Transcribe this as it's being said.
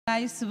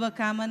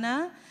शुभकामना।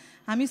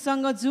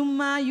 हामीसँग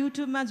जुममा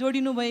युट्युबमा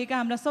जोडिनुभएका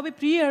हाम्रा सबै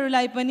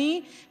प्रियहरूलाई पनि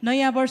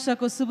नयाँ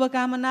वर्षको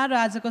शुभकामना र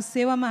आजको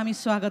सेवामा हामी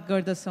स्वागत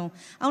गर्दछौँ।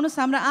 आउनुहोस्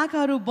हाम्रा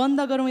आँखाहरू बन्द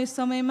गरौँ यस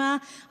समयमा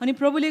अनि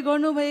प्रभुले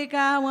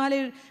गर्नुभएका उहाँले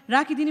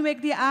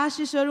राखिदिनुभएका ती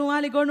आशिषहरू,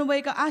 उहाँले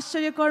गर्नुभएका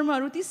आश्चर्य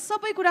कर्महरू, ती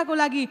सबै कुराको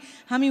लागि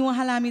हामी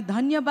उहाँलाई हामी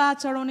धन्यवाद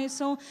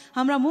चढाउनेछौँ।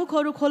 हाम्रा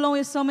मुखहरू खोलौँ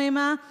यस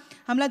समयमा।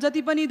 हामीलाई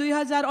जति पनि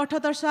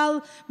 2078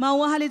 सालमा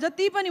उहाँले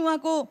जति पनि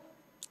उहाँको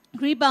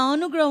कृपा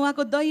अनुग्रह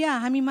उहाँको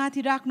दया हामी माथि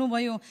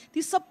राख्नुभयो,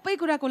 ती सबै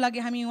कुराको लागि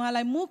हामी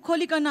उहाँलाई मुख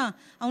खोलिकन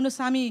आउनुहोस्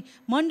हामी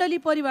मण्डली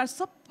परिवार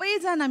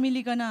सबैजना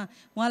मिलिकन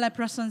उहाँलाई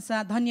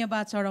प्रशंसा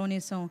धन्यवाद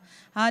चढाउनेछौँ।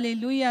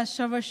 हालेलुया।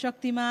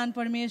 सर्वशक्तिमान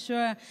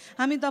परमेश्वर,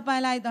 हामी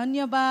तपाईँलाई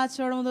धन्यवाद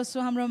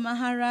चढाउँदछौँ। हाम्रो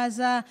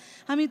महाराजा,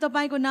 हामी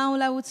तपाईँको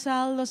नाउँलाई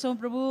उचाल्दछौँ।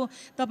 प्रभु,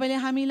 तपाईँले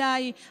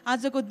हामीलाई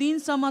आजको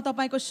दिनसम्म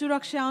तपाईँको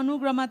सुरक्षा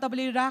अनुग्रहमा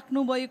तपाईँले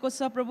राख्नुभएको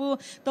छ। प्रभु,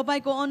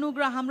 तपाईँको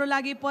अनुग्रह हाम्रो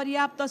लागि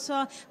पर्याप्त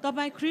छ।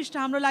 तपाईँ ख्रीष्ट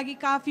हाम्रो लागि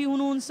काफी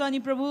हुनुहुन्छ। अनि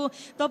प्रभु,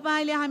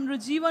 तपाईँले हाम्रो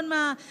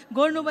जीवनमा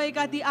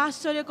गर्नुभएका ती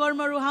आश्चर्य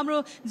कर्महरू, हाम्रो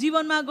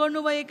जीवनमा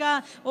गर्नुभएका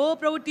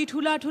प्रभु ती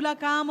ठुला ठुला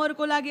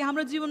कामहरूको लागि,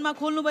 हाम्रो जीवनमा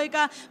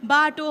खोल्नुभएका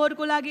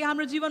बाटोहरूको लागि,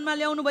 हाम्रो जीवनमा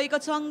ल्याउनु भएका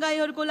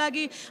चङ्गाइहरूको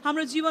लागि,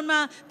 हाम्रो जीवनमा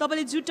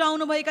तपाईँले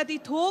जुटाउनु भएका ती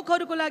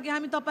थोकहरूको लागि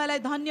हामी तपाईँलाई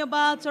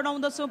धन्यवाद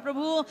चढाउँदछौँ।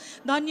 प्रभु,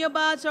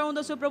 धन्यवाद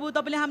चढाउँदछौँ। प्रभु,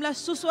 तपाईँले हामीलाई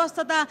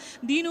सुस्वस्थता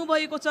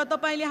दिनुभएको छ।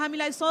 तपाईँले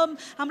हामीलाई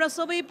हाम्रा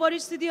सबै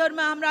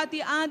परिस्थितिहरूमा, हाम्रा ती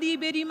आँधी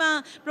बेरीमा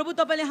प्रभु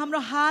तपाईँले हाम्रो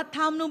हात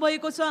थाम्नु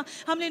भएको छ।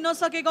 हामीले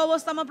नसकेको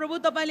अवस्थामा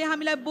प्रभु तपाईँले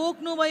हामीलाई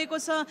बोक्नु भएको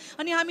छ।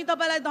 अनि हामी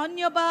तपाईँलाई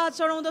धन्यवाद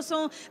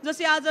चढाउँदछौँ।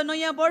 जसै आज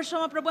नयाँ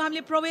वर्षमा प्रभु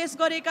हामीले प्रवेश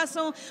गरेका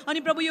छौँ, अनि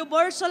प्रभु यो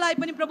वर्षलाई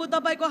पनि प्रभु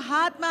तपाईँको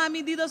हातमा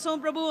हामी दिँदछौँ।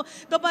 प्रभु,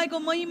 तपाईँको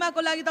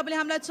महिमाको लागि तपाईँले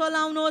हामीलाई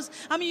चलाउनुहोस्।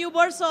 हामी यो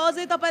वर्ष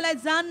अझै तपाईँलाई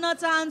जान्न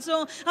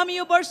चाहन्छौँ। हामी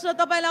यो वर्ष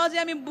तपाईँलाई अझै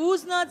हामी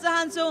बुझ्न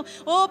चाहन्छौँ।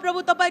 प्रभु,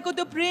 तपाईँको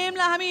त्यो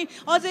प्रेमलाई हामी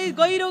अझै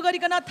गहिरो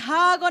गरिकन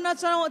थाहा गर्न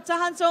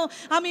चाहन्छौँ।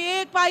 हामी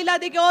एक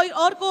पाइलादेखि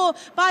अर्को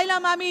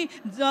पाइलामा हामी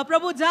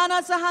प्रभु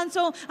जान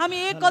चाहन्छौँ। हामी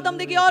एक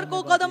कदमदेखि अर्को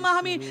कदममा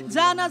हामी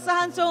जान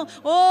चाहन्छौँ।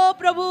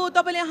 प्रभु,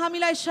 तपाईँले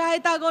हामीलाई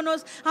सहायता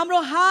गर्नुहोस्। हाम्रो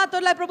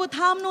हातहरूलाई प्रभु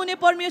थाम्नु हुने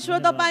परमेश्वर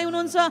तपाईँ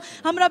हुनुहुन्छ।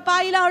 हाम्रा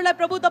पाइलाहरूलाई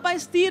प्रभु तपाईँ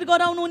स्थिर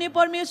गराउनु हुने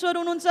परमेश्वर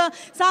हुनुहुन्छ।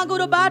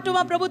 साँगुरो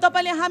बाटोमा प्रभु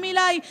तपाईँले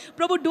हामीलाई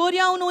प्रभु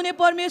डोर्याउनु हुने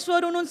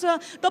परमेश्वर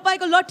हुनुहुन्छ।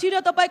 तपाईँको लट्ठी र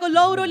तपाईँको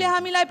लौरोले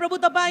हामीलाई प्रभु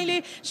तपाईँले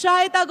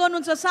सहायता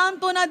गर्नुहुन्छ,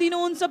 सान्त्वना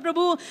दिनुहुन्छ।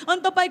 प्रभु,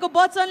 अनि तपाईँको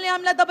वचनले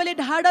हामीलाई तपाईँले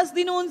ढाडस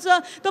दिनुहुन्छ।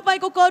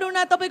 तपाईँको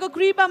करुणा, तपाईँको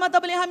कृपामा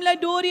तपाईँले हामीलाई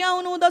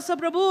डोर्याउनु हुँदछ।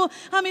 प्रभु,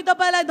 हामी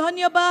तपाईँलाई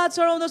धन्यवाद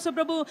चढाउँदछौँ।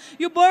 प्रभु,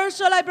 यो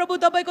वर्षलाई प्रभु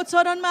तपाईँको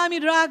चरणमा हामी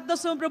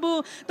राख्दछौँ। प्रभु,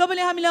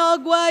 तपाईँले हामीलाई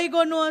अगुवाई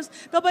गर्नुहोस्,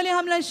 तपाईँले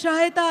हामीलाई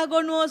सहायता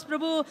गर्नुहोस्।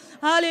 प्रभु,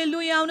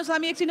 हालेलुया। आउनुहोस्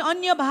हामी एकछिन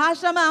अन्य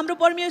भाषामा हाम्रो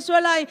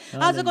परमेश्वरलाई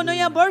आजको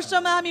नयाँ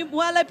वर्षमा हामी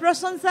उहाँलाई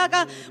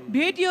प्रशंसाका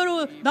भेटीहरू,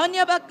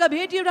 धन्यवादका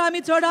भेटीहरू हामी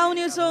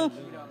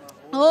चढाउनेछौँ।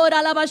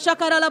 रालाबा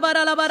शकरालाबा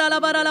रालाबा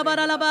रालाबा रालाबा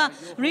रालाबा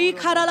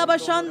रिखारालाबा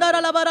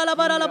शन्दरालाबा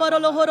रालाबा रालाबा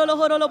लोहोरो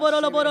लोहोरो लोहोरो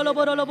लोहोरो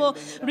लोहोरो लोहो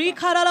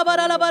रिखारालाबा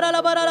रालाबा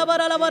रालाबा रालाबा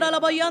रालाबा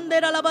रालाबा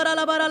यन्देरालाबा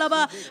रालाबा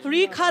रालाबा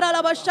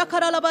रिखारालाबा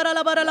शकरालाबा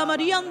रालाबा रालाबा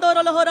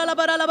रियन्दोरो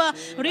लोहोरालाबा रालाबा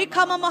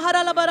रिखामा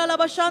महारालाबा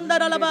रालाबा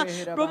शन्दरालाबा।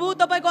 प्रभु,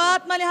 तपाईँको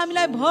आत्माले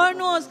हामीलाई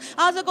भर्नुहोस्।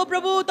 आजको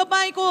प्रभु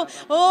तपाईँको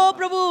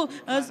प्रभु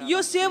यो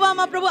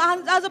सेवामा प्रभु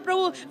आज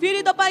प्रभु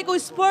फेरि तपाईँको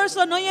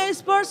स्पर्श, नयाँ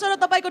स्पर्श र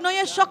तपाईँको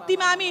नयाँ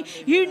शक्तिमा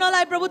हामी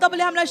हिँड्नलाई प्रभु तपाईँले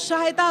हामीलाई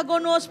सहायता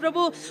गर्नुहोस्।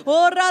 प्रभु,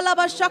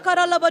 रालाबा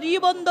शकरालाबा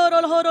रिबन्दोरो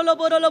लोहोरो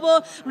लोहोरो लोहो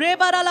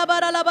रेबारालाबा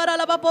रालाबा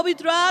रालाबा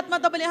पवित्र आत्मा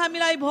तपाईँले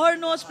हामीलाई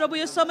भर्नुहोस्। प्रभु,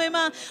 यो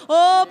समयमा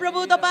प्रभु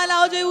तपाईँलाई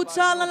अझै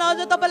उचाल्नलाई,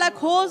 अझै तपाईँलाई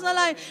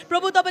खोज्नलाई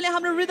प्रभु तपाईँले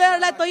हाम्रो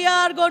हृदयहरूलाई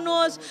तयार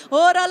गर्नुहोस्।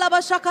 रालाबा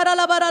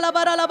शकरालाबा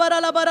रालाबा रालाबा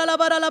रालाबा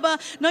रालाबा रालाबा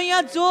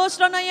नयाँ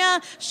जोस र नयाँ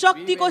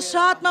शक्तिको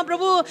साथमा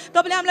प्रभु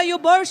तपाईँले हामीलाई यो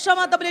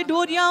वर्षमा तपाईँले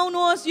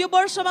डोर्याउनुहोस्। यो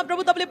वर्षमा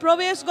प्रभु तपाईँले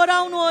प्रवेश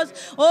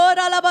गराउनुहोस्।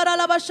 रालाबा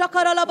रालाबा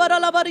शकरालाबा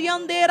रालाबा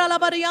यन्देरा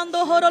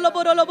यन्दो होरो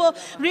लोबो लोबो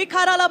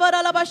रिखारालाबा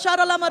रालाबा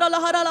शारालामा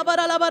रालाबा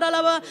रालाबा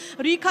रालाबा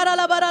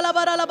रिखारालाबा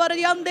रालाबा रालाबा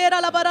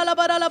यन्देरालाबा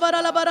रालाबा रालाबा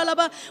रालाबा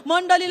रालाबा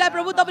मण्डलीलाई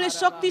प्रभु तपाईँले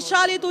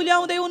शक्तिशाली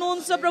तुल्याउँदै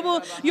हुनुहुन्छ। प्रभु,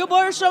 यो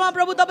वर्षमा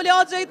प्रभु तपाईँले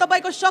अझै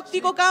तपाईँको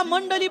शक्तिको काम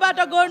मण्डलीबाट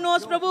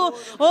गर्नुहोस्। प्रभु,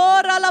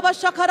 रालाबा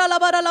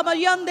शखरालाबा रालाबा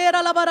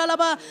यन्देरालाबा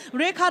रालाबा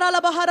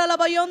रेखारालाबा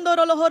हरालाबा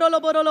यन्दोरो लोहोरो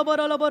लोबो लोबो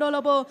लोबो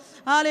लोबो।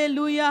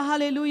 हालेलुया,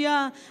 हालेलुया।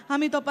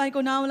 हामी तपाईँको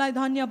नाउँलाई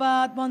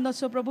धन्यवाद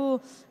भन्दछौँ। प्रभु,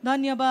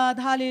 धन्यवाद।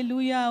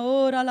 हालेलुया।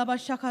 रालाबा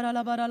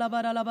शखरालाबा रालाबा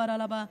रालाबा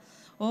रालाबा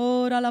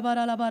रालाबा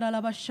रालाबा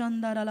रालाबा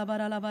शन्दा रालाबा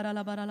रालाबा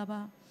रालाबा रालाबा।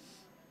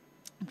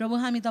 प्रभु,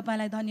 हामी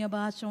तपाईँलाई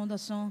धन्यवाद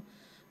चढाउँदछौँ।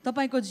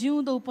 तपाईँको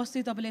जिउँदो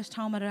उपस्थिति तपाईँले यस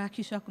ठाउँमा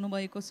राखिसक्नु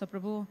भएको छ।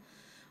 प्रभु,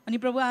 अनि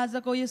प्रभु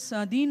आजको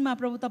यस दिनमा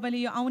प्रभु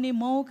तपाईँले यो आउने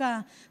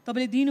मौका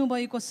तपाईँले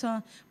दिनुभएको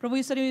छ। प्रभु,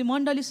 यसरी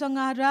मण्डलीसँग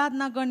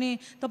आराधना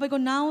गर्ने, तपाईँको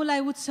नाउँलाई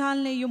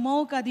उचाल्ने यो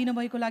मौका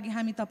दिनुभएको लागि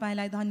हामी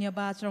तपाईँलाई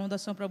धन्यवाद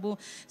चढाउँदछौँ। प्रभु,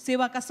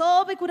 सेवाका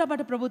सबै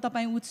कुराबाट प्रभु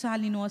तपाईँ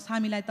उचालिनुहोस्,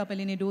 हामीलाई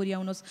तपाईँले नै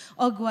डोर्याउनुहोस्,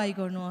 अगुवाई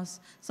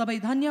गर्नुहोस्। सबै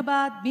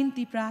धन्यवाद,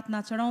 बिन्ती, प्रार्थना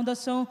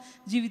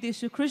चढाउँदछौँ जीवित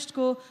येशू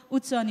ख्रीष्टको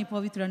उच्च अनि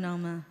पवित्र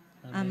नाममा,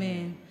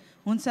 आमेन।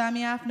 हुन्छ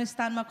हामी आफ्नो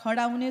स्थानमा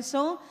खडा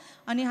हुनेछौँ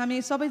अनि हामी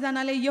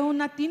सबैजनाले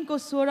यूहन्ना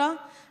 3:16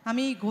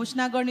 हामी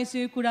घोषणा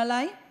गर्नेछौँ यो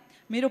कुरालाई।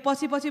 मेरो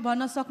पछि पछि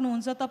भन्न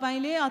सक्नुहुन्छ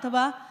तपाईले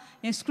अथवा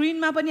यहाँ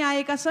स्क्रिनमा पनि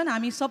आएका छन्।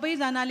 हामी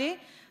सबैजनाले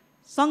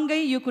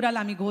सँगै यो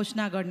कुरालाई हामी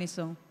घोषणा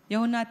गर्नेछौँ।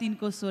 यूहन्ना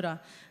 3:16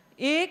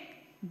 1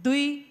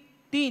 2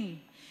 3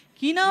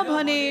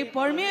 किनभने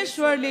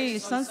परमेश्वरले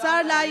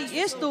संसारलाई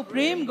यस्तो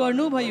प्रेम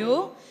गर्नुभयो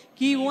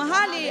कि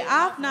उहाँले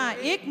आफ्ना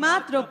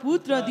एकमात्र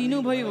पुत्र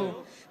दिनुभयो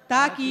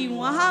ताकि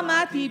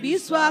उहाँमाथि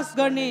विश्वास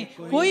गर्ने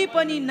कोही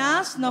पनि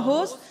नाश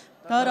नहोस्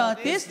तर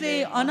त्यसले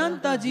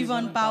अनन्त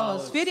जीवन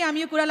पाओस्। फेरि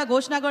हामी यो कुरालाई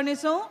घोषणा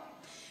गर्नेछौँ।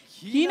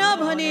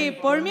 किनभने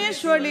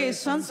परमेश्वरले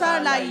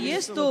संसारलाई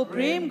यस्तो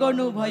प्रेम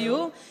गर्नुभयो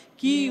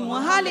कि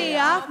उहाँले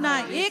आफ्ना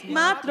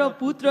एकमात्र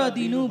पुत्र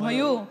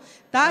दिनुभयो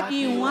ताकि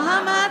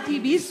उहाँमाथि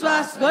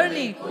विश्वास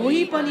गर्ने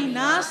कोही पनि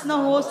नाश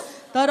नहोस्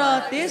तर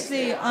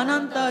त्यसले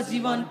अनन्त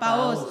जीवन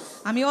पाओस्।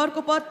 हामी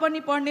अर्को पद पनि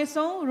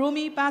पढ्नेछौँ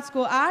रोमी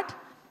 5:8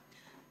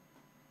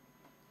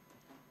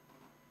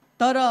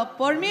 तर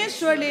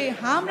परमेश्वरले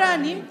हाम्रा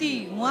निम्ति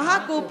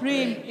उहाँको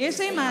प्रेम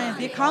यसैमा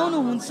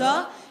देखाउनुहुन्छ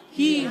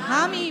कि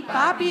हामी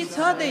पापी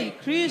छँदै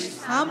ख्रीष्ट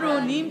हाम्रो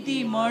निम्ति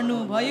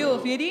मर्नुभयो।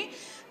 फेरि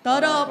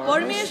तर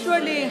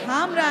परमेश्वरले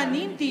हाम्रा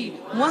निम्ति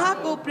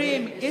उहाँको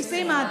प्रेम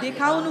यसैमा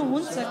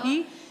देखाउनुहुन्छ कि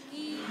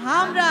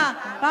हाम्रा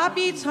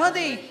पापी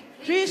छँदै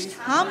ख्रीष्ट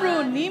हाम्रो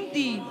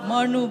निम्ति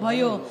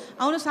मर्नुभयो।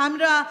 आउनुहोस्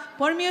हाम्रा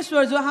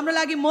परमेश्वर जो हाम्रो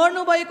लागि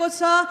मर्नु भएको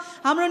छ,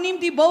 हाम्रो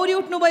निम्ति बौरी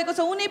उठ्नु भएको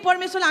छ, उनी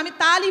परमेश्वरलाई हामी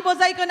ताली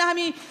बजाइकन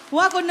हामी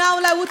उहाँको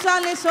नाउँलाई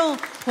उचाल्नेछौँ।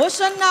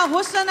 होसन्ना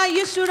होसन्ना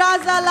येशू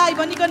राजालाई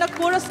भनिकन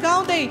कोरस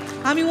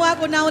गाउँदै हामी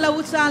उहाँको नाउँलाई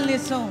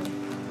उचाल्नेछौँ।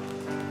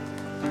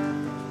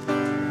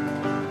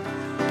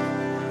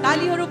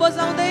 तालीहरू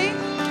बजाउँदै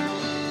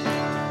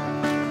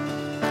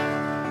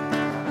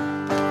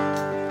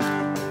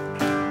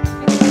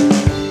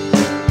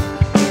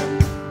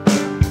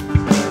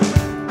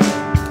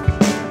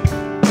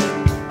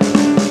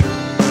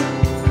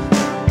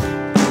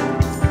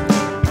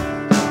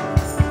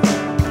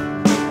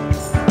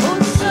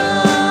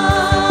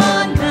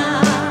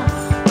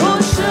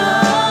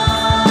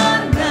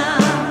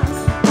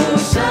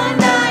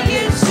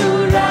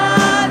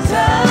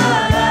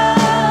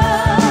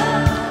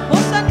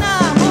Hosanna,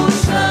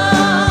 Hosanna.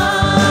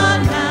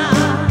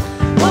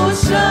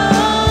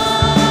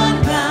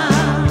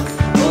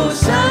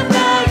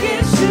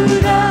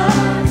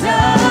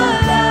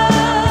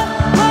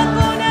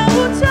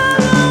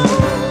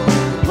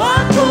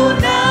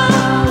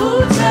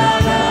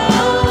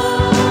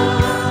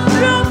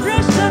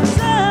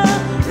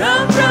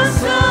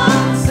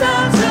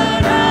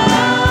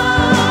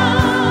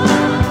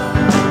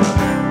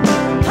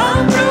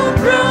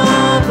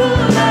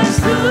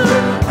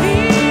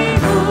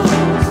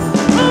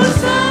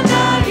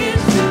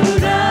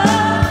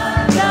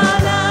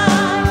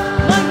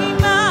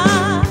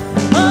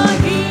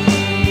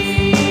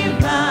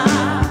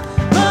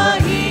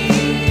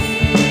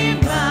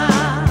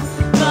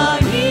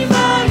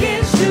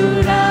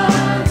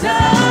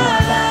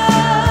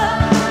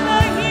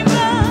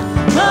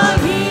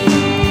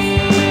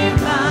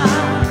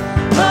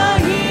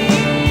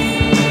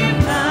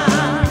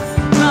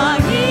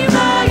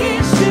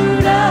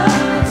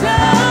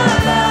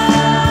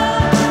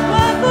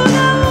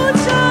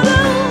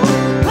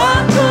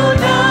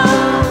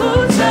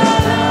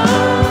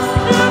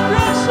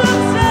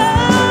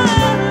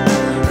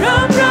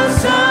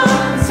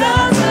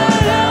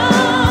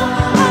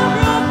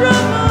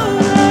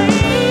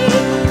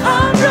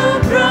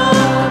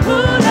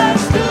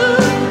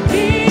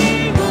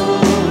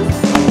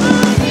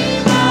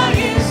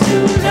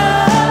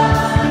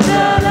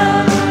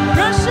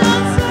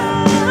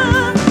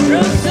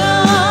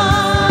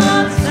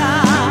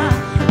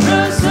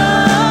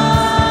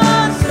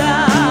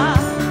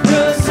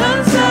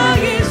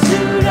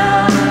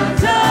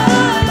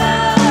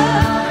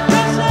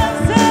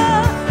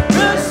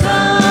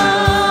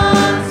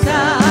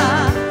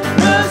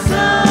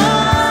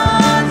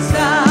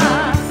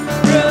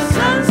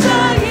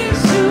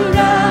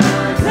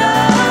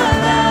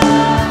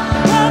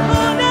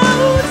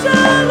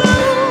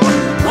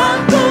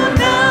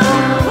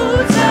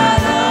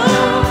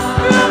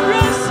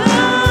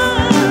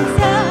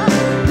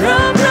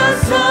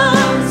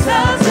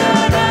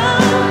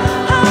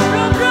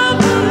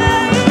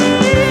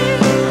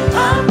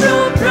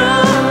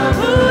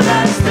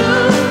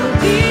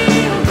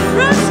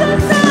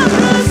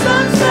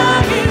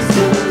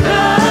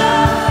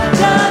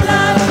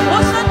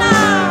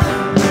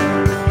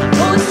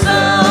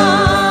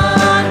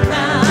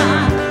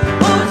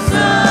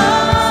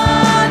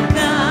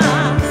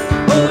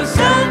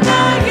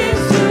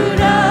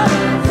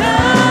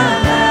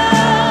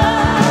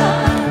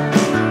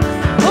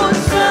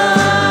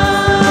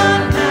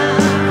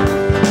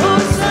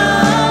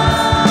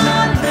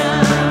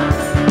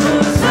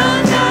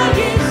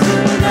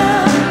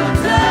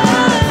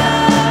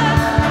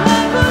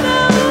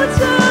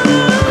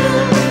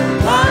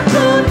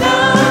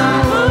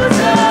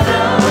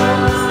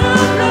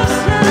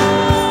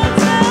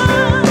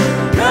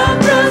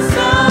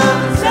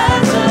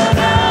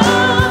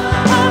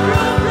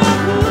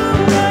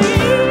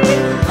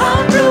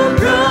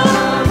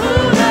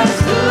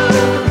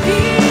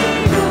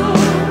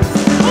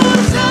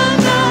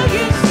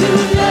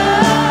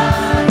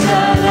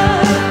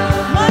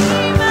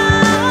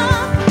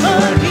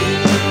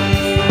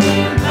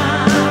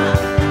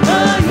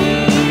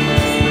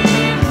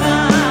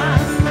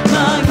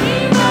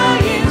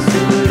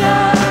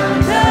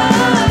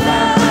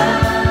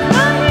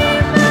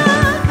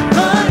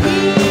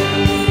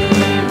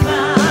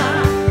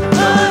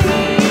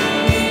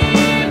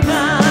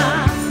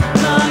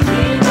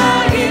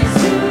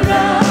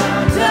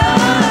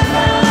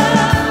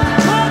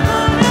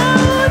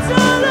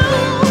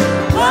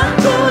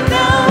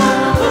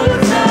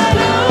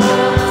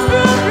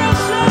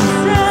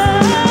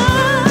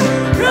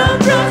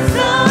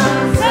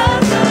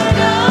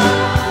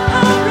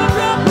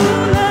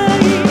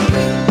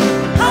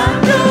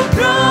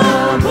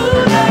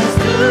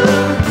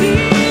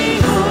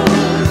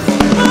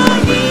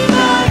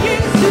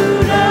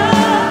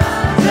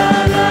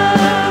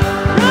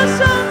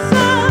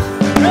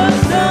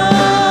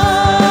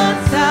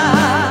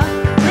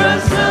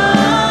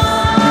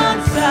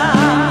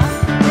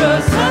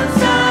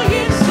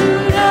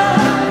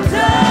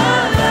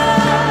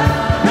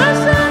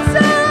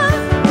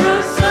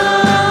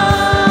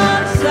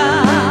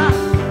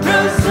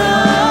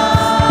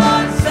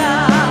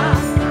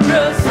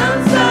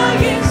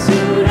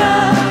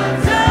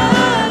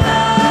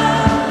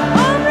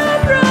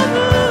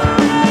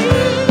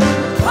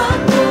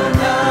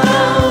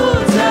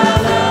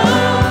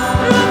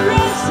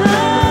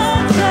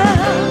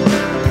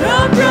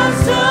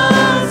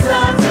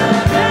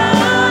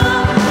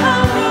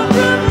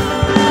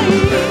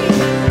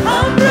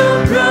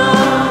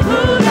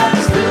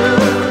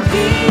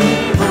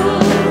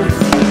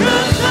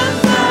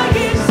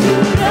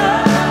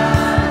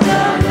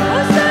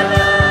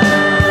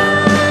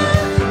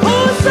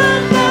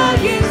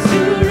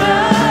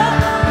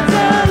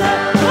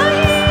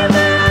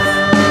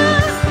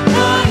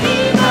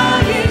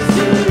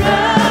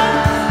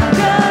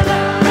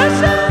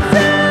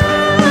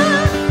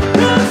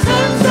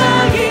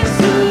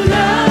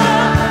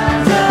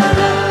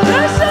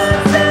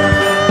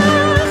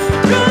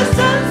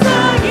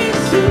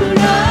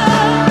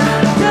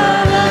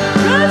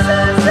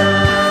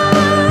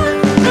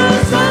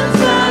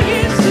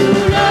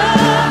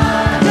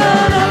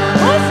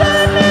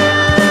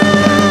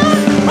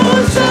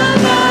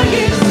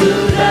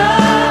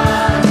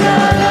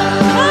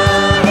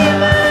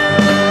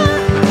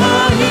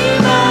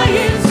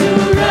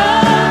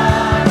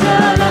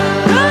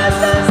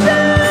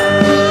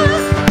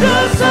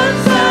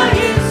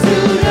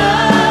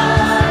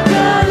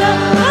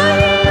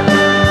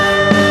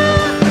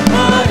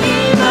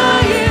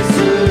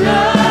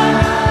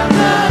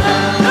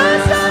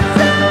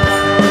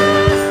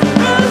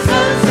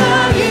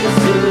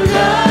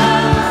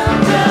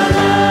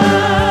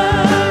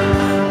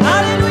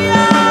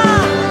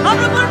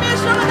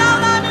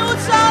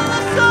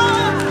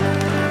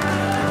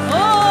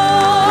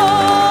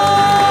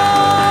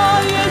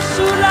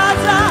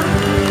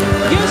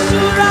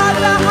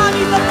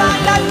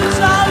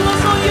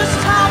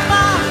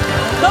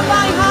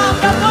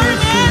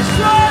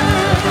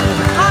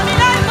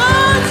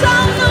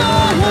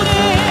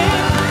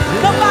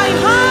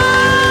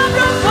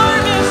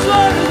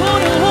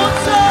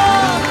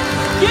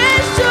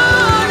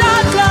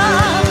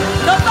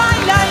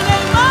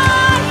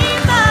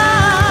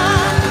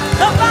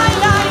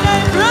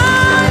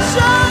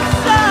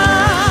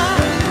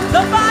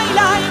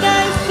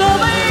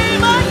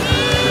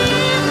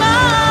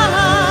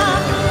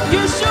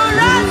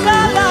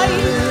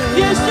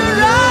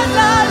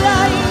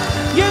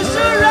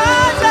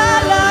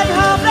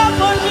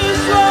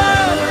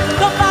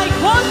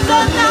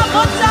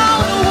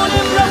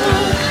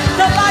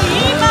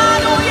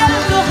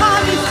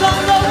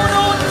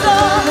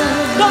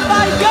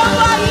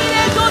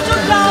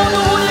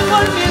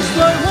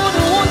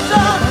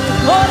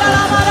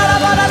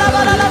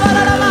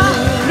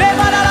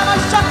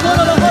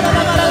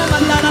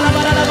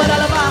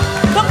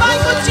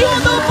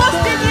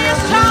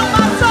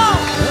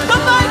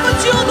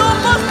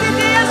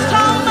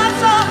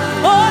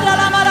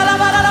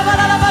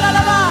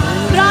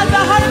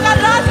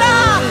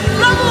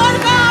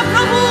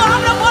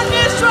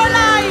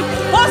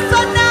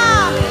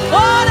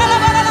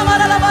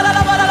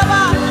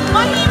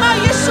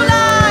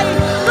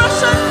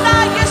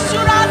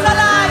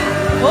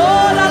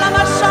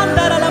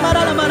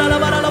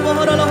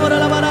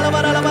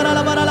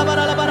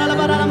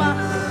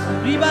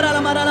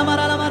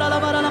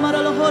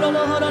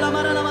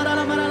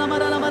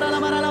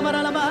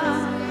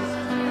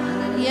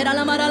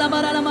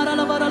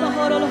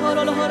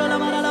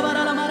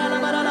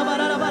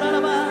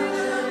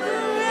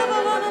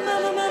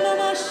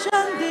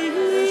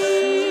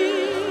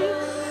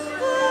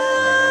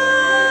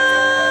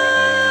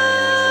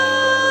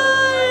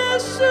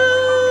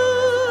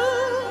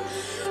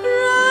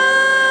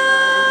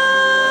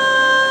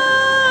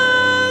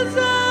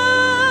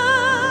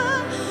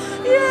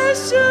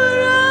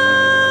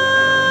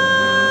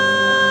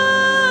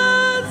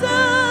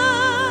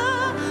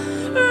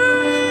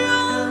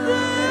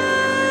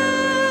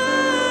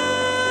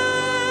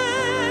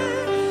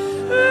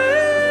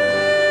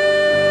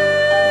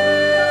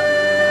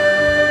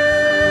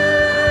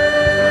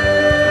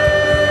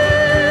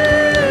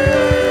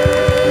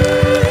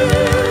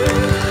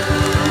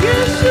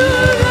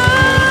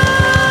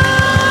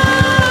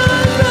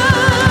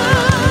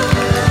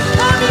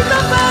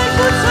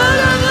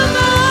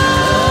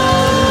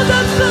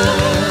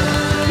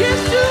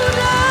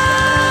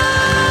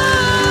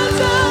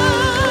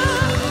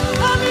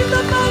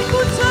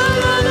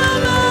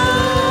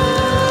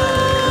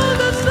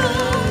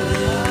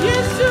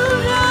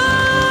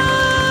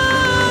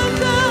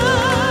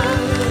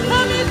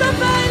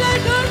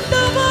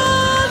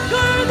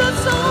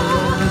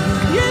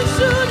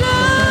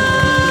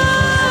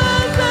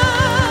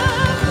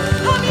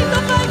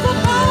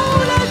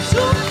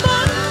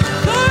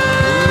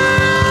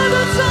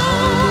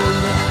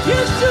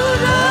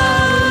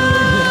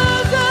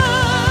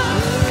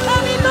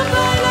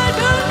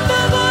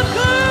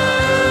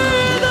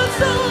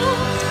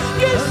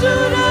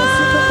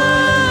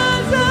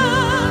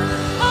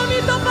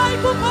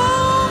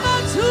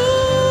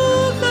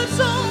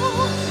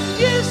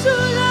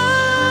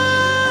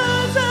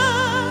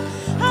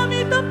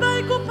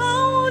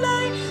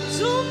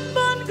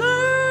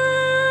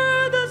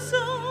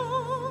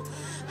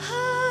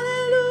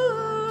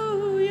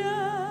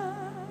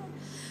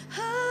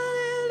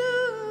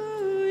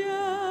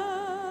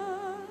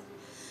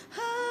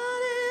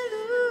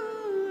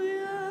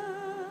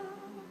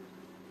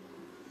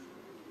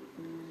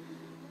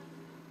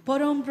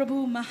 परम प्रभु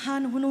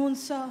महान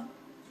हुनुहुन्छ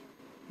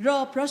र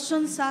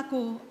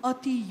प्रशंसाको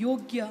अति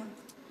योग्य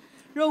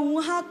र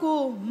उहाँको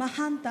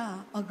महानता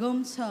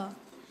अगम छ।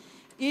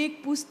 एक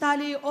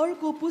पुस्ताले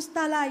अर्को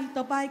पुस्तालाई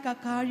तपाईका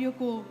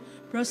कार्यको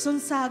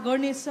प्रशंसा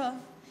गर्नेछ।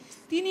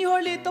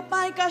 तिनीहरूले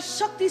तपाईका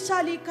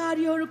शक्तिशाली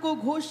कार्यहरूको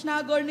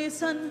घोषणा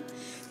गर्नेछन्।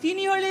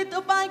 तिनीहरूले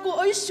तपाईको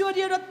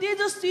ऐश्वर्य र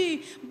तेजस्वी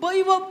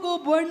वैभवको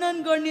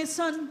वर्णन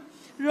गर्नेछन्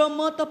र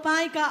म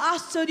तपाईका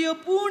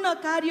आश्चर्यपूर्ण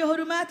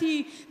कार्यहरूमाथि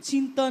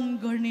चिन्तन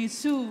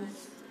गर्नेछु।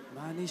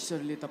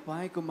 मानिसहरूले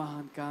तपाईको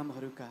महान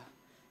कामहरूका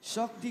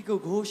शक्तिको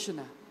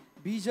घोषणा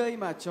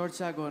विजयमा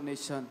चर्चा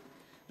गर्नेछन्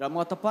र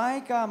म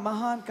तपाईका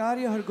महान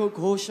कार्यहरूको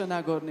घोषणा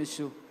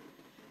गर्नेछु।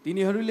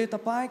 तिनीहरूले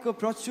तपाईको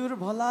प्रचुर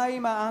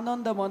भलाइमा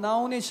आनन्द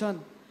मनाउनेछन्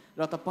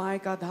र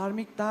तपाईका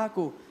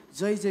धार्मिकताको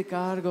जय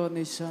जयकार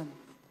गर्नेछन्।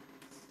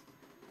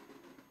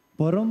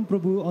 परम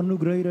प्रभु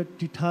अनुग्रही र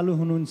टिठालो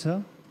हुनुहुन्छ,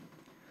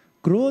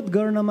 क्रोध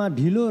गर्नमा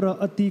ढिलो र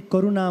अति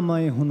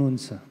करुणामय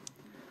हुनुहुन्छ।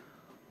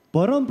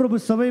 परम प्रभु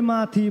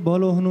सबैमाथि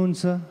भलो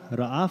हुनुहुन्छ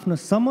र आफ्नो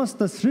समस्त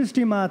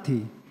सृष्टिमाथि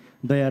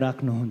दया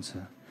राख्नुहुन्छ।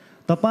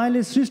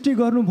 तपाईले सृष्टि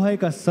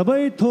गर्नुभएका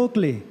सबै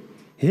थोकले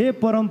हे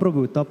परम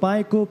प्रभु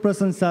तपाईको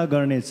प्रशंसा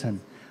गर्नेछन्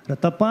र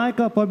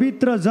तपाईका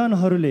पवित्र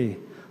जनहरूले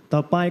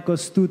तपाईको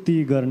स्तुति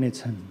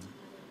गर्नेछन्।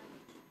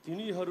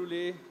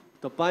 तिनीहरूले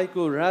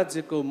तपाईको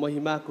राज्यको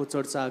महिमाको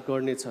चर्चा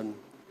गर्नेछन्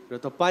र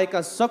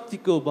तपाईका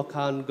शक्तिको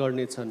बखान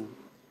गर्नेछन्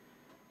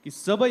कि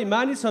सबै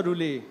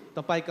मानिसहरूले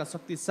तपाईका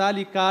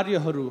शक्तिशाली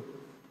कार्यहरू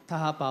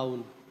थाहा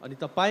पाउन् अनि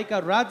तपाईका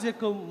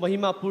राज्यको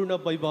महिमापूर्ण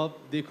वैभव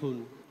देखुन्।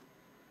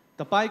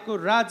 तपाईको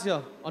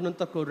राज्य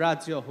अनन्तको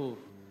राज्य हो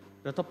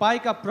र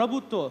तपाईका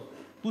प्रभुत्व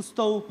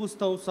पुस्तौँ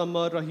पुस्तौँसम्म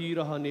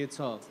रहिरहनेछ।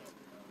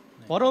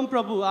 परम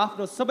प्रभु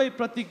आफ्नो सबै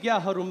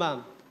प्रतिज्ञाहरूमा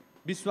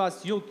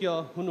विश्वासयोग्य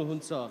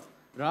हुनुहुन्छ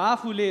र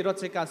आफूले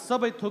रचेका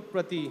सबै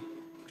थोकप्रति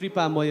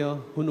कृपामय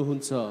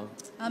हुनुहुन्छ।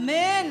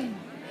 आमेन।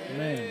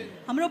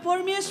 हाम्रो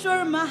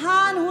परमेश्वर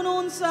महान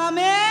हुनुहुन्छ।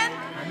 आमेन।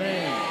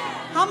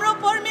 हाम्रो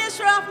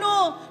परमेश्वर आफ्नो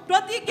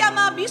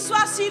प्रतिज्ञामा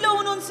विश्वासिलो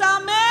हुनुहुन्छ।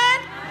 आमेन।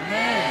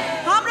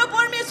 हाम्रो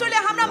परमेश्वरले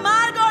हाम्रा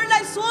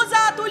मार्गहरूलाई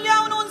सोझा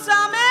तुल्याउनुहुन्छ।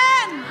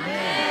 आमेन।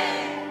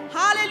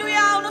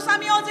 हालेलुया। आउनुहोस्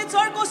हामी अझै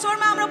चर्को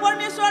स्वरमा हाम्रो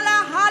परमेश्वरलाई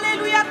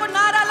हालेलुयाको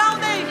नारा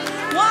लाउँदै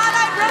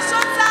उहाँलाई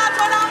प्रशंसा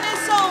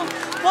चढाउनेछौँ।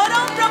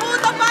 परम प्रभु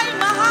तपाईँ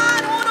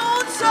महान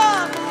हुनुहुन्छ।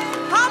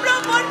 हाम्रो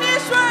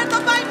परमेश्वर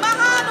तपाईँ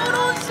महान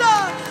हुनुहुन्छ।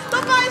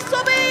 तपाईँ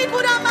सबै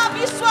कुरामा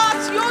विश्वास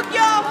योग्य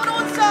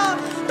हुनुहुन्छ।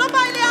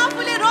 तपाईले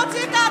आफूले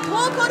रचेका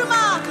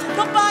थोकहरूमा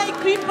तपाईँ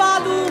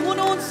कृपालु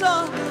हुनुहुन्छ।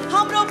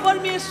 हाम्रो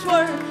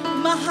परमेश्वर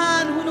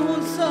महान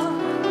हुनुहुन्छ।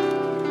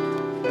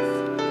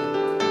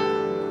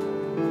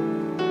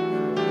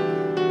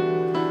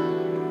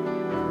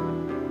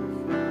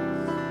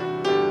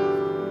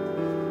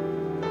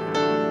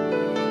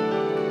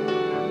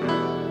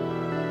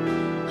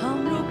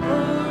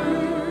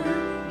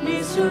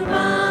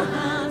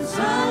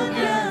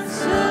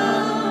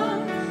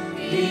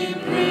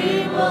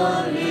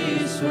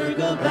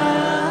 स्वर्गबाट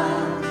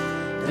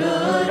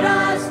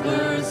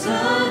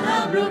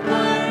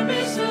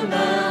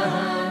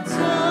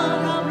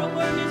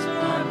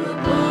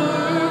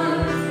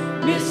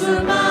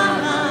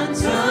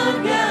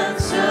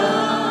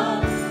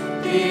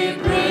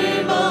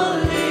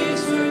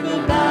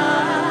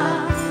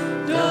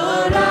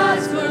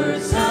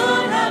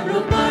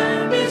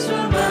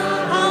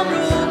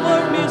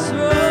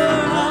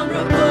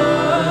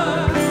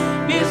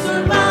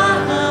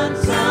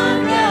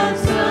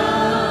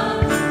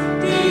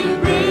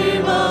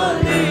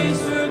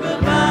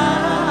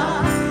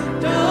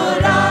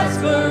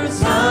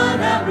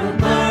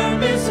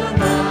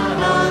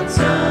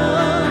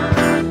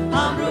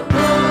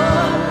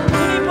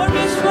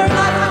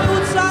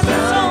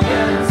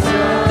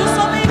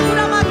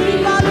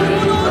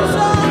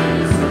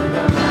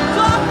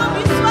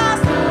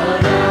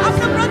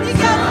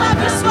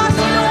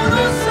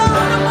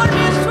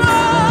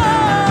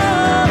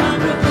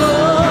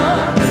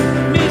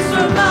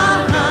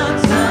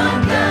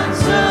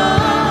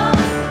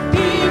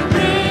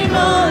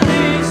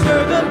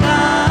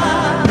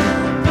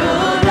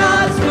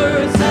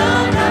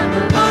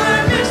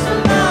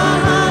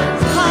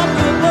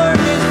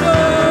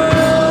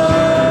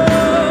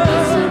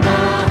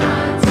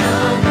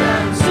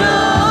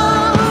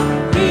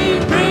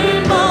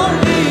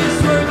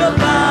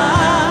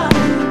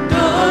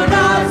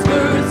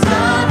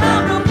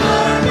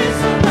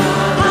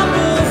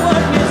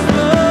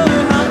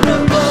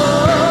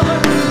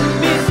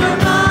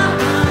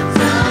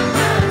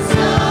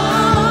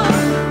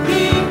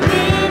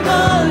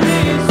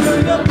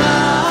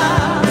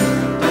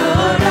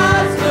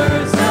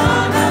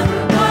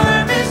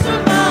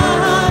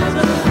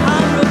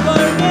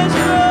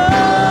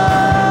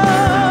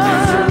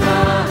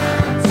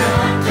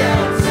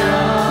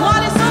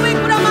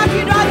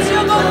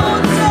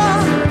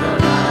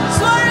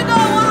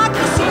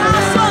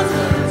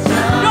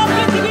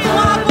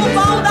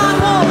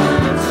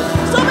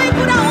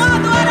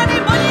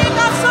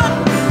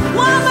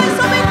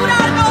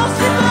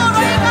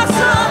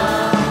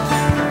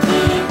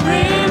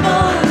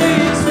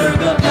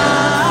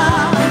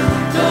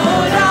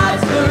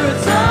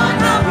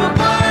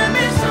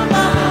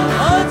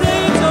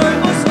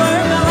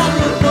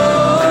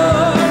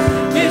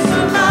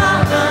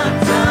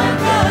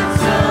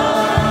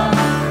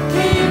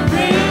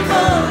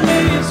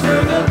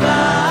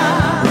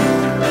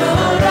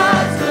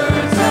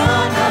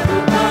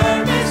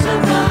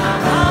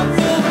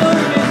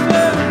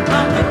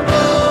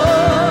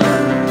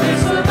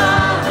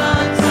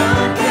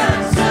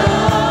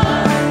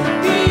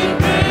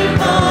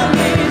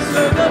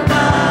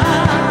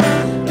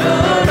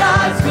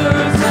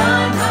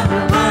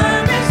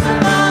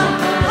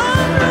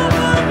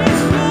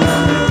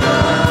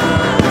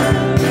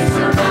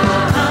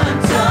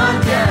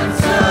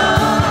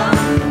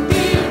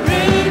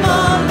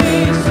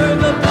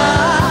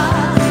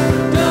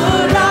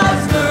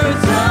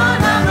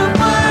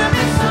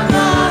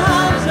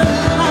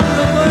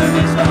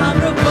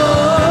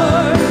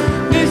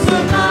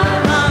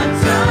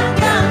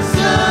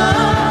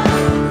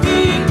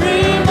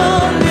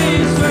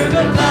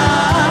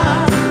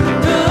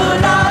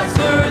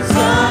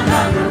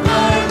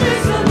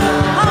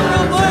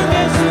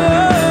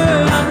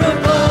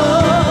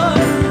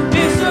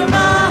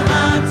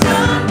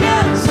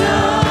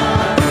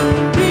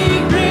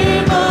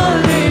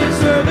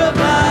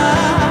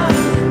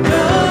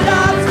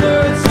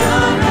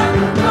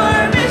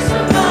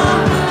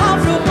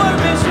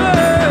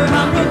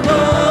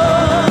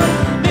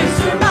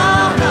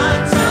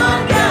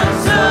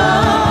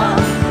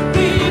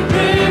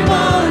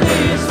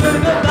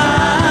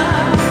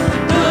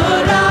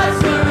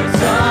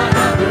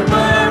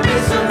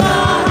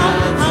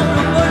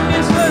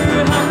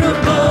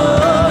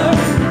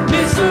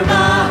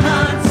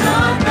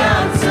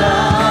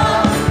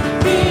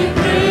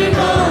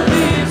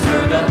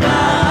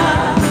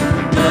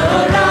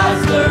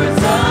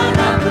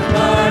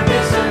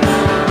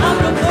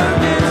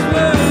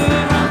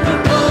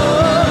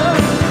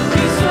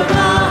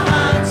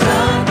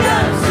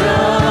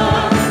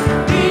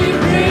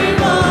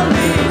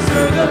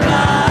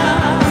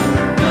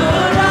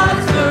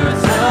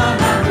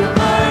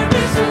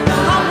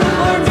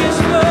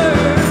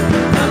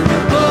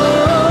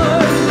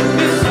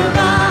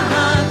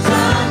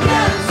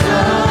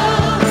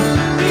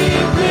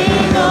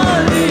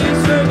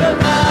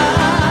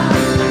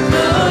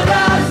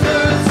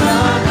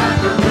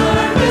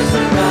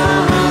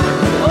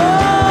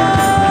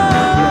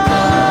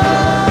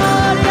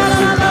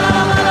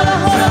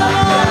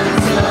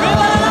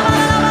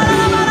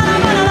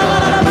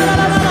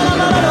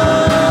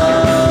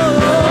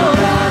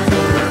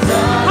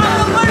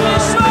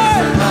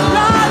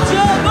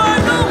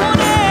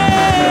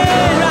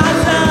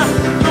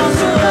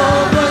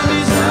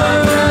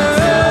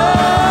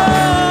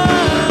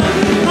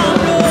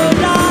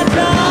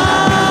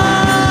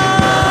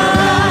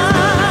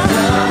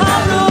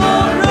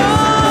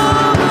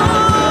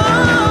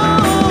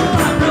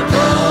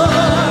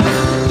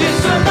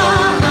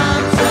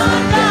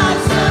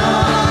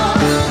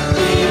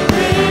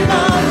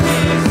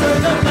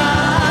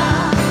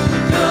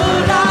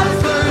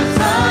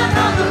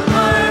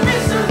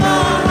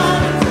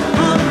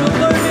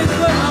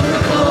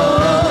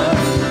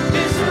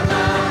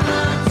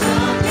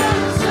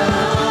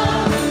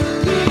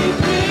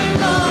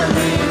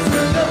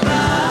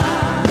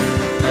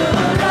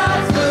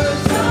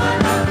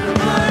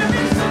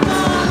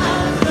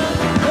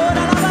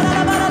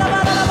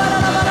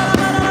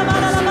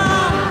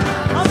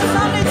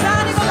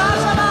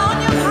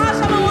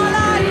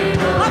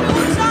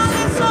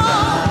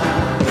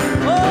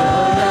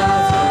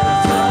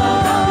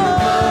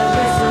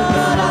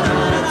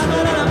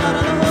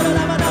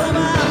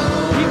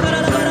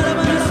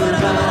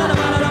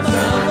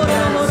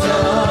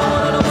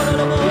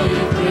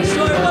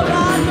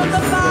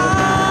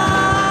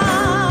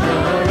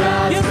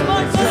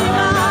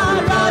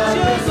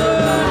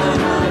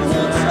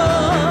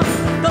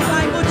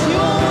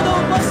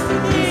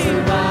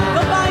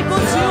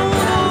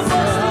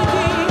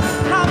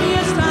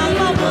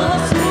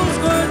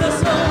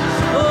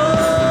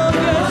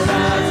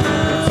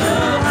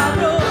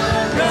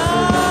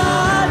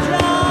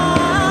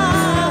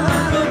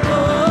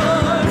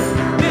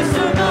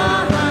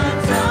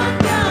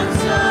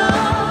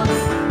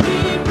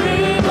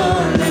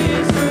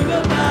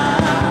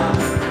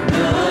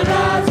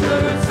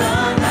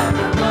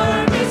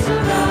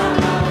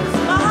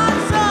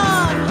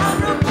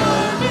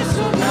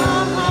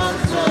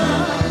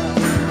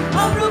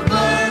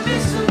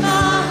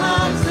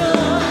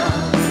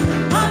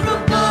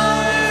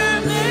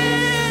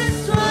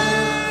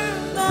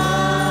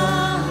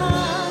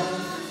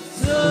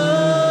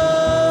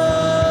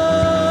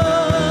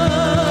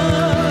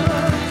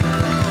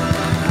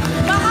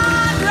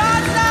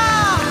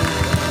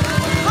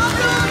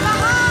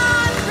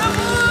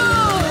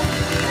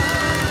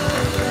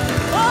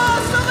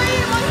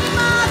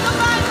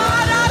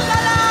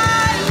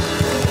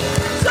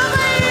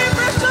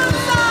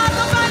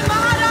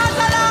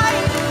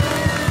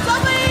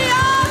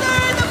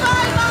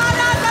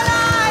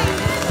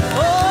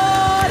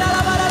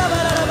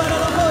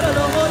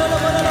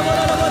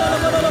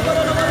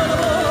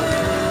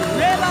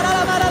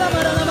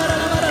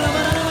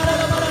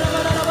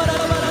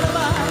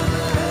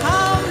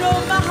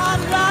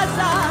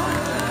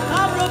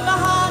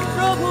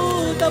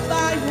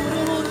तपाईँ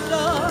हुनुहुन्छ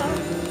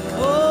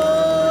ओ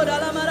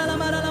रालामा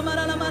रालामा रालामा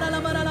रालामा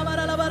रालामा रालामा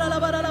रालामा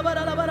रालामा रालामा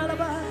रालामा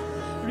रालामा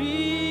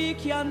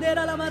रिख्यान्दे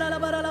रालामा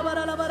रालामा रालामा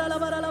रालामा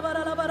रालामा रालामा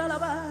रालामा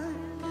रालामा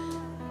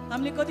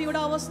हामीले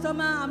कतिवटा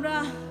अवस्थामा हाम्रा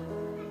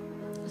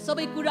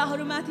सबै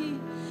कुराहरूमाथि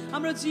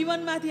हाम्रो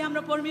जीवनमाथि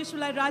हाम्रो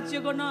परमेश्वरलाई राज्य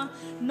गर्न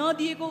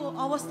नदिएको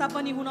अवस्था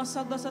पनि हुन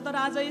सक्दछ तर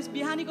आज यस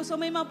बिहानीको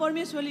समयमा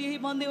परमेश्वरले यही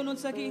भन्दै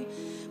हुनुहुन्छ कि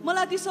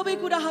मलाई ती सबै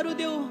कुराहरू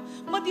देऊ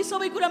म ती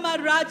सबै कुरामा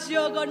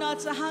राज्य गर्न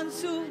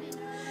चाहन्छु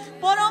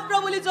परम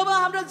प्रभुले जब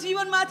हाम्रो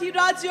जीवनमाथि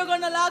राज्य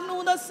गर्न लाग्नु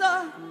हुँदछ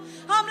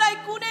हामीलाई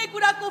कुनै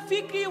कुराको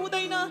फिक्री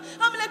हुँदैन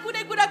हामीलाई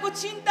कुनै कुराको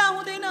चिन्ता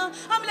हुँदैन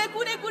हामीलाई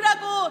कुनै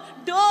कुराको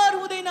डर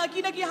हुँदैन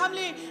किनकि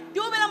हामीले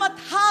त्यो बेलामा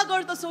थाहा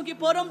गर्दछौँ कि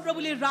परम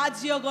प्रभुले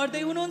राज्य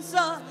गर्दै हुनुहुन्छ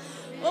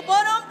ओ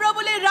परम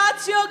प्रभुले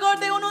राज्य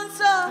गर्दै हुनुहुन्छ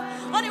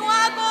अनि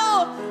उहाँको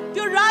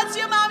त्यो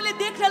राज्यमा हामीले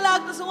देख्न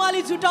लाग्दछौँ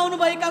उहाँले जुटाउनु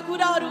भएका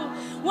कुराहरू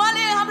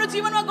उहाँले हाम्रो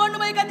जीवनमा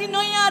गर्नुभएका ती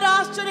नयाँ र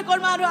आश्चर्य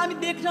कर्महरू हामी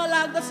देख्न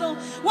लाग्दछौँ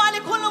उहाँले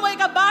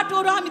खोल्नुभएका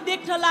बाटोहरू हामी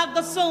देख्न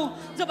लाग्दछौँ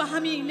जब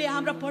हामीले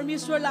हाम्रा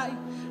परमेश्वरलाई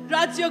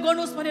राज्य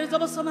गर्नुहोस् भनेर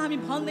जबसम्म हामी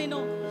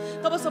भन्दैनौँ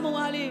तबसम्म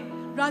उहाँले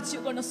राज्य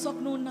गर्न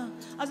सक्नुहुन्न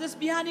आज यस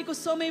बिहानीको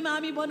समयमा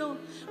हामी भनौँ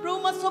प्रभु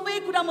म सबै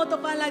कुरा म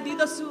तपाईँलाई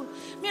दिँदछु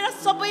मेरा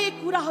सबै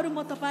कुराहरू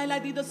म तपाईँलाई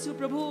दिँदछु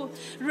प्रभु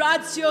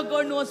राज्य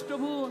गर्नुहोस्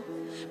प्रभु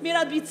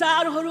मेरा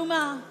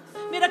विचारहरूमा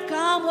मेरा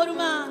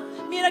कामहरूमा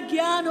मेरा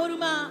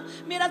ज्ञानहरूमा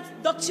मेरा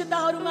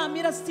दक्षताहरूमा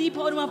मेरा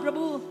सिपहरूमा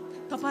प्रभु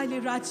तपाईँले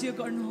राज्य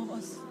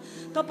गर्नुहोस्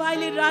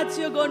तपाईँले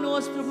राज्य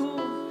गर्नुहोस् प्रभु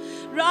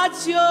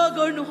राज्य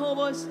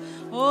गर्नुहोस्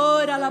ओ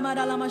रालामा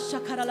रालामा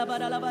शखा रालाबा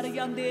रालाबा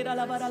यान्दे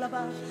रालाबा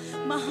रालाबा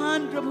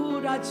महान प्रभु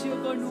राज्य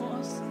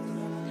गर्नुहोस्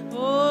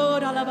ओ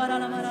रालाबा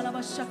रालामा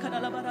रालाबा शखा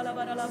रालाबा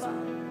रालाबा रालाबा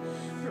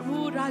प्रभु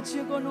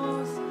राज्य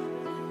गर्नुहोस्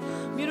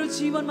मेरो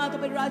जीवनमा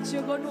तपाईँ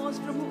राज्य गर्नुहोस्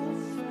प्रभु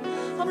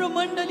हाम्रो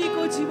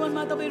मण्डलीको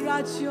जीवनमा तपाईँ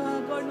राज्य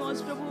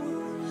गर्नुहोस् प्रभु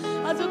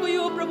आजको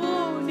यो प्रभु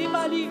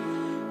नेपाली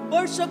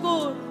वर्षको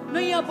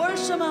नयाँ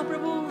वर्षमा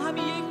प्रभु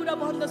हामी यही कुरा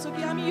भन्दछौँ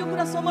कि हामी यो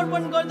कुरा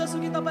समर्पण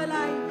गर्दछौँ कि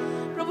तपाईँलाई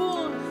प्रभु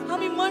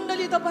हामी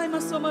मण्डली तपाईँमा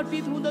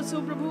समर्पित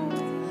हुँदछौँ प्रभु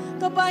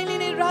तपाईँले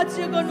नै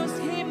राज्य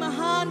गर्नुहोस् हे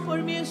महान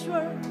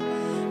परमेश्वर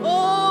ओ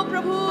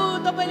प्रभु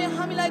तपाईँले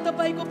हामीलाई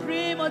तपाईँको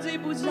प्रेम अझै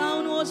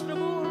बुझाउनुहोस्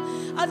प्रभु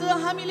आज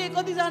हामीले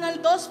कतिजनाले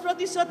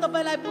 10%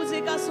 तपाईँलाई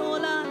बुझेका छौँ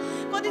होला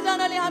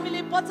कतिजनाले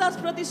हामीले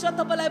 50%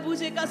 तपाईँलाई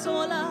बुझेका छौँ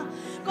होला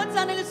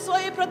कतिजनाले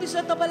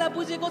 100% तपाईँलाई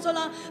बुझेको छ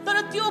होला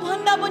तर त्यो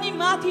भन्दा पनि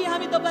माथि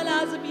हामी तपाईँलाई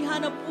आज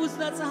बिहान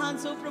बुझ्न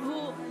चाहन्छौँ प्रभु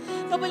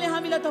तपाईँले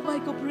हामीलाई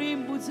तपाईँको प्रेम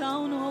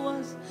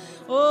बुझाउनुहोस्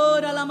ओ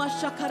रालामा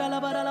शखा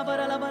रालाबा रालाबा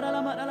रालाबा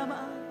रालामा रालामा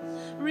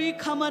रि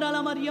खमा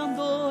रालामा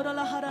रियन्दो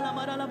रालाहा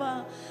रालामा रालाबा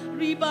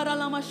रिबा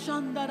रालामा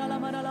शान्दा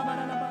रालामा रालामा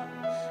रालाबा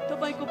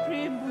तपाईँको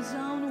प्रेम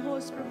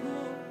बुझाउनुहोस् प्रभु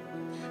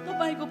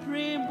तपाईँको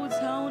प्रेम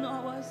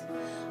बुझाउनुहोस्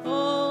ओ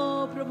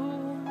प्रभु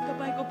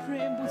तपाईँको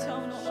प्रेम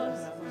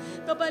बुझाउनुहोस्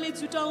तपाईँले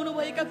जुटाउनु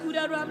भएका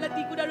कुराहरू हामीलाई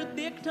ती कुराहरू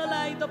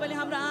देख्नलाई तपाईँले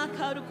हाम्रा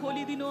आँखाहरू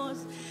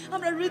खोलिदिनुहोस्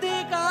हाम्रा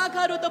हृदयका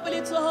आँखाहरू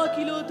तपाईँले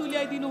चहकिलो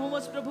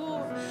तुल्याइदिनुहोस् प्रभु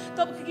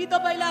कि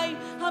तपाईँलाई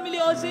हामीले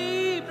अझै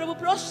प्रभु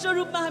प्रष्ट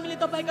रूपमा हामीले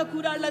तपाईँका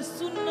कुराहरूलाई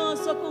सुन्न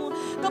सकौँ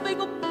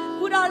तपाईँको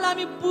कुराहरूलाई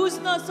हामी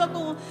बुझ्न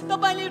सकौँ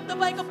तपाईँले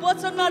तपाईँको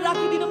वचनमा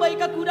राखिदिनु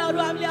भएका कुराहरू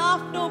हामीले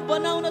आफ्नो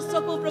बनाउन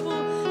सकौँ प्रभु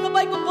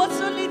तपाईँको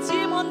वचनले जे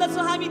भन्दछ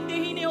हामी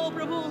त्यही नै हो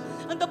प्रभु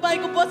अनि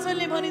तपाईँको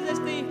वचनले भने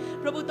जस्तै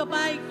प्रभु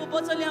तपाईँको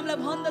वचनले हामीलाई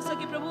भन्दछ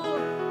कि प्रभु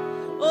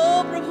ओ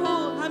प्रभु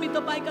हामी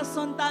तपाईँका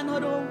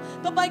सन्तानहरू हौ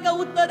तपाईँका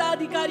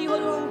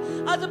उत्तराधिकारीहरू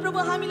हौ आज प्रभु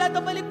हामीलाई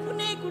तपाईँले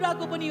कुनै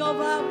कुराको पनि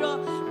अभाव र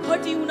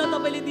घटी हुन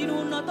तपाईँले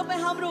दिनुहुन्न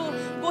तपाईँ हाम्रो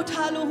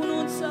गोठालो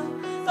हुनुहुन्छ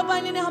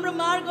तपाईँले नै हाम्रो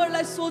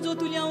मार्गहरूलाई सोझो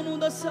तुल्याउनु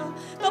हुँदछ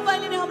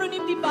तपाईँले नै हाम्रो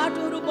निम्ति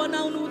बाटोहरू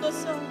बनाउनु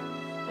हुँदछ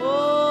ओ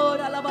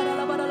रालाबा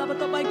रालाबा रालाबा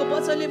तपाईँको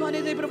वचनले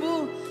भने चाहिँ प्रभु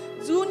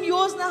जुन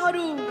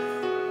योजनाहरू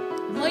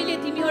मैले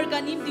तिमीहरूका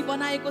निम्ति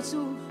बनाएको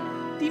छु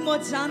ती म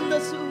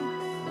जान्दछु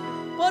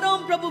परम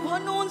प्रभु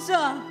भन्नुहुन्छ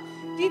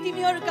ती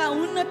तिमीहरूका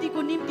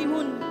उन्नतिको निम्ति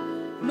हुन्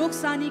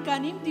नोक्सानीका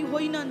निम्ति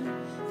होइनन्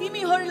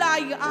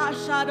तिमीहरूलाई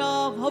आशा र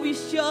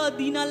भविष्य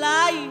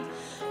दिनलाई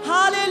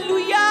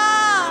हालेलुया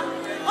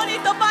अनि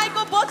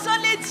तपाईँको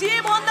वचनले जे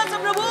भन्दछ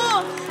प्रभु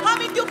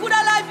हामी त्यो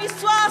कुरालाई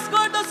विश्वास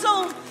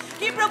गर्दछौँ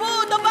कि प्रभु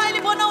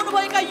तपाईँले बनाउनु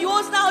भएका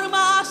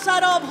योजनाहरूमा आशा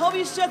र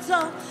भविष्य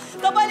छ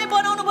तपाईँले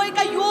बनाउनु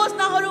भएका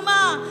योजनाहरूमा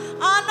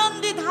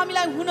आनन्दित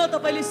हामीलाई हुन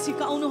तपाईँले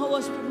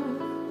सिकाउनुहोस् प्रभु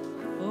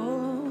ओ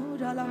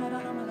रालामा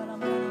रालामा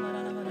रालामा रालामा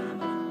रालामा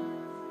रालामा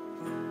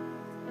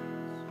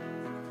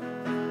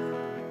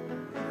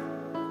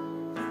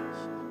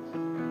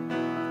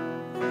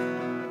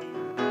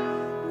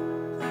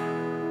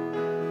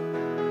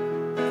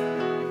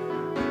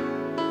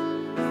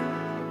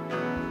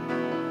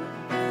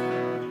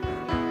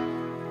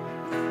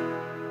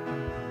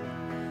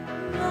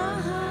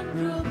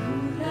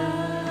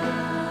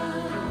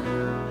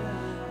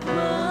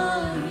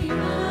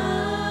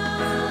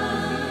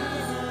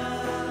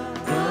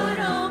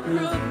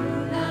Prabhu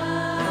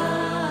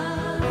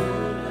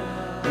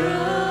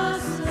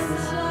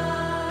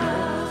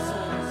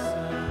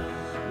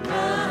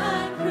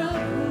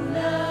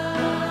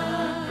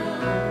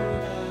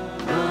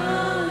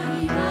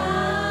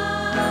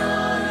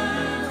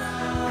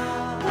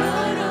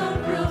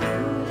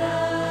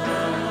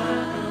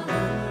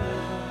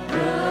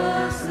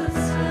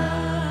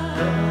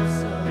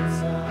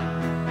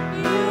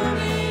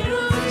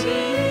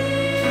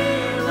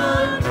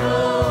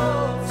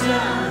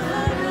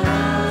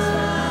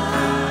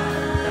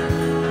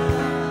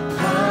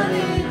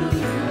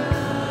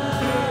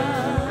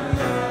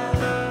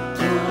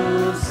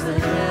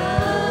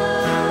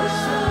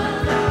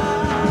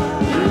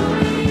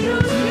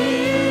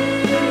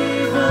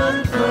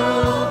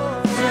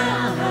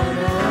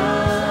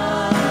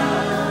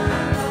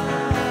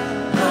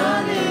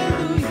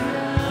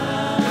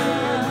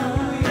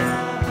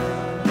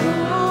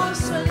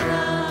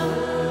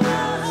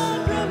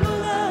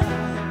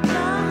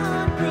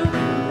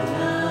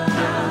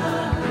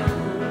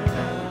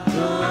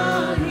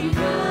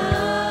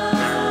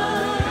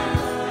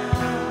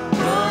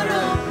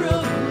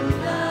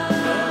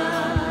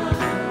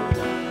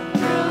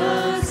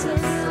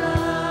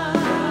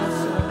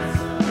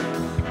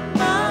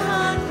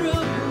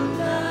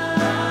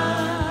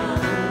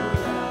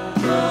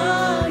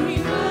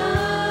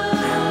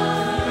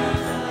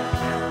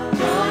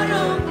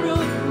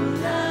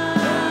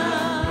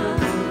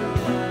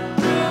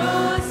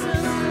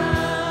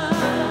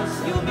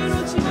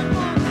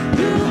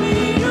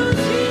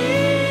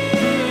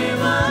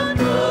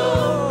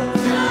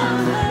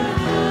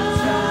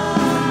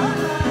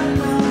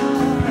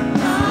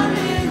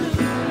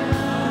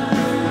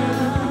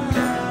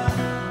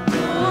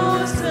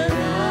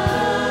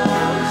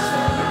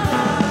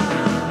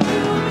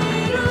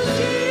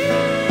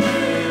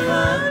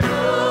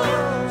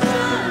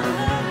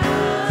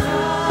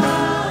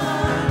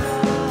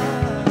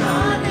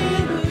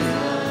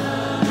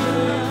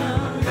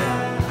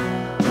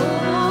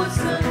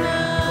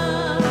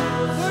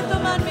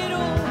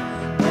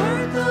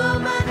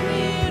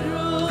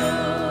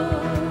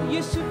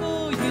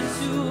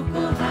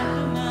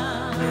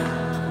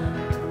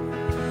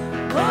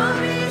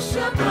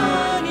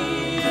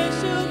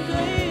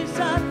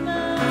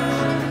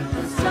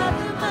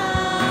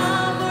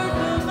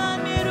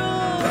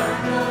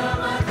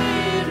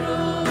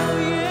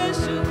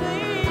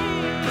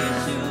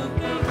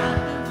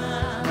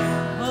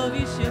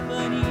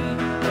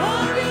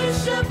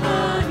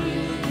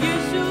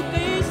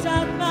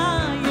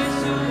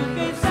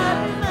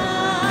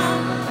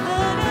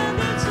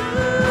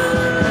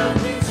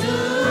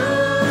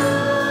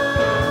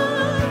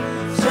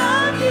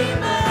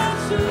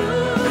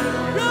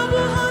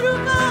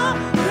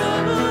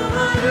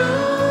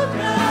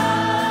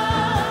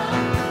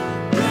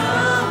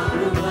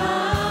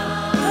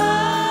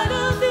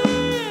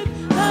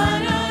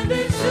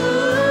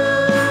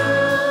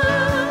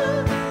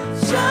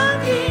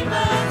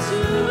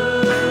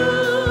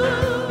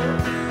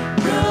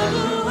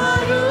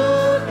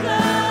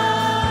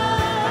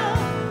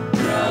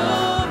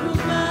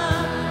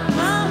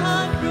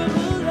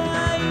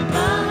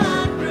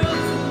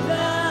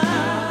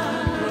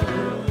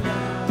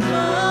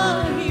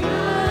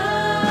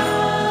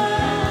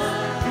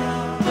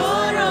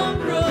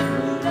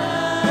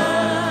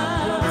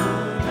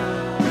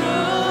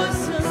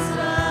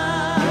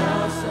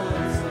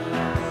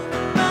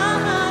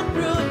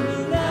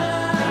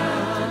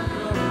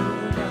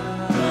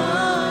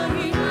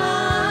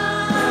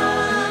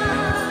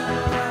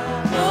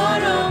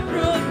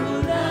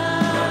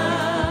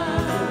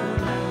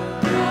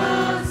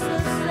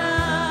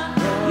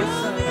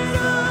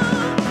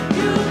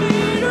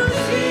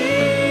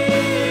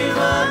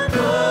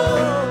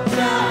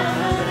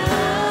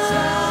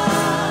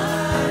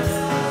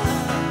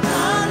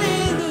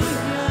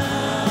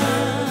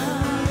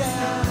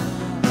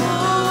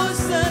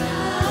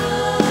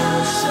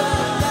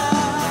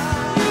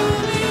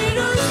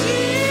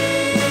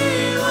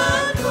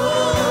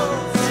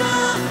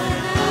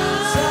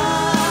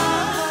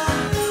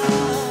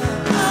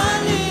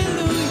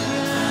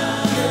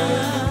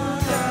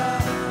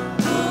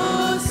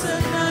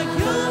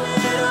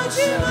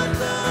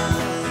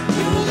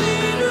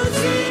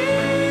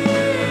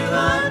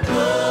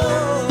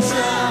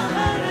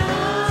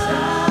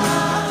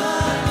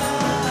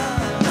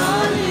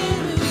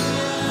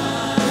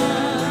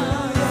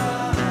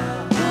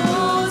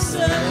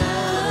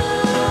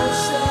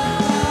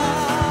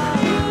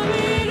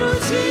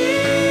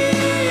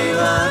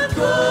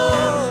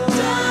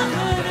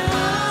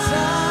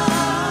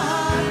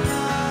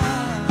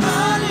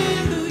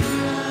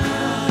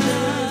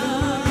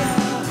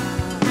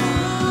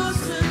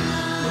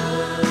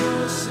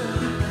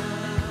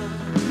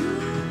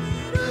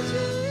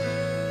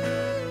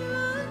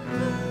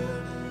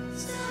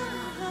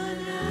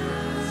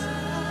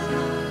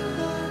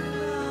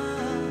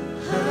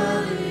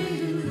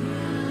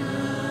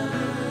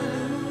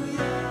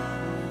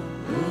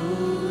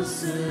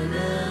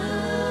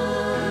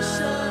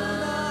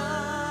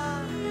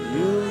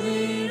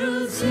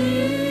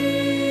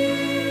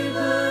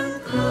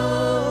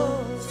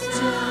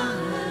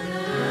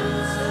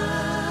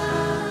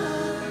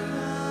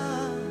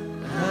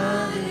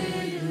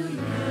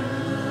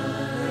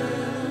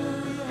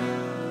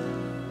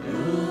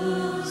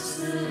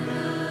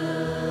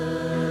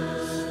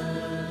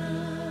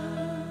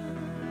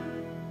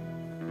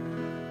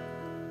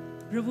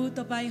प्रभु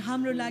तपाईँ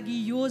हाम्रो लागि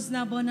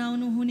योजना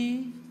बनाउनु हुने,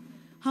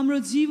 हाम्रो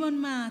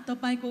जीवनमा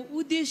तपाईको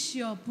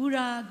उद्देश्य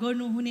पूरा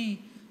गर्नुहुने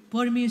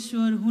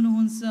परमेश्वर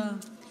हुनुहुन्छ।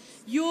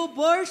 यो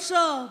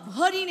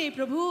वर्षभरि नै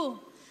प्रभु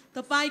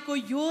तपाईको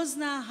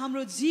योजना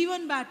हाम्रो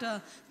जीवनबाट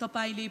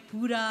तपाईले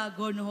पूरा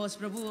गर्नुहोस्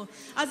प्रभु।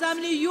 आज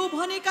हामीले यो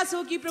भनेका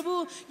छौँ कि प्रभु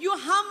यो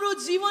हाम्रो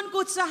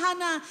जीवनको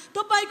चाहना,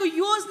 तपाईको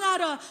योजना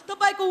र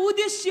तपाईको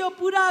उद्देश्य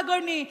पूरा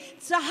गर्ने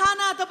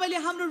चाहना तपाईले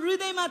हाम्रो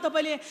हृदयमा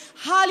तपाईले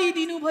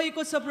हालिदिनु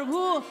भएको छ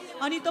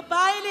प्रभु। अनि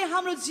तपाईले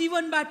हाम्रो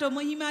जीवनबाट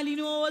महिमा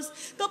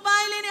लिनुहोस्,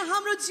 तपाईले नै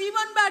हाम्रो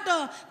जीवनबाट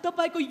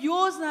तपाईको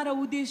योजना र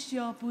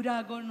उद्देश्य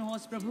पूरा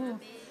गर्नुहोस् प्रभु।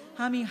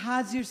 हामी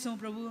हाजिर छौँ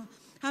प्रभु,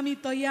 हामी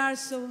तयार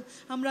छौँ।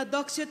 हाम्रा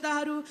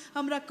दक्षताहरू,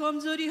 हाम्रा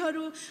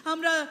कमजोरीहरू,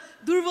 हाम्रा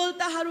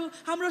दुर्बलताहरू,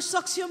 हाम्रो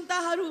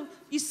सक्षमताहरू,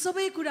 यी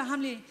सबै कुरा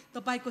हामीले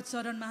तपाईको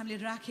चरणमा हामीले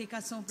राखेका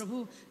छौँ प्रभु।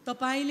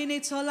 तपाईले नै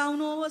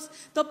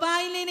चलाउनुहोस्,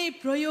 तपाईले नै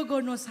प्रयोग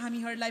गर्नुहोस्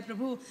हामीहरूलाई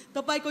प्रभु।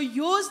 तपाईको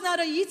योजना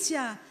र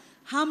इच्छा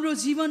हाम्रो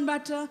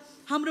जीवनबाट,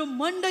 हाम्रो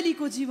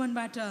मण्डलीको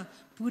जीवनबाट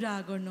पूरा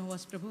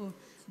गर्नुहोस् प्रभु।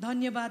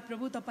 धन्यवाद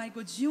प्रभु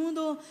तपाईको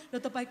जिउँदो र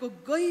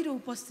तपाईको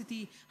गहिरो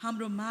उपस्थिति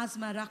हाम्रो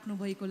माझमा राख्नु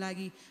भएको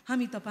लागि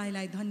हामी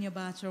तपाईलाई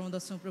धन्यवाद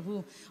चढाउँदछौँ प्रभु।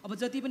 अब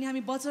जति पनि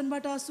हामी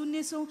वचनबाट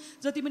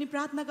सुन्नेछौँ, जति पनि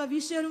प्रार्थनाका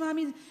विषयहरूमा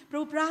हामी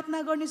प्रभु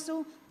प्रार्थना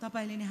गर्नेछौँ,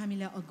 तपाईले नै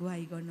हामीलाई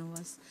अगुवाई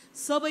गर्नुहोस्।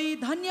 सबै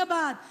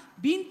धन्यवाद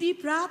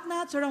बिन्ती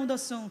प्रार्थना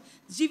चढाउँदछौँ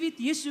जीवित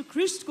येशू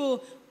ख्रीष्टको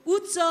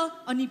उच्च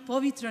अनि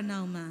पवित्र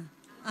नाममा,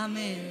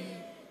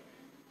 आमेन।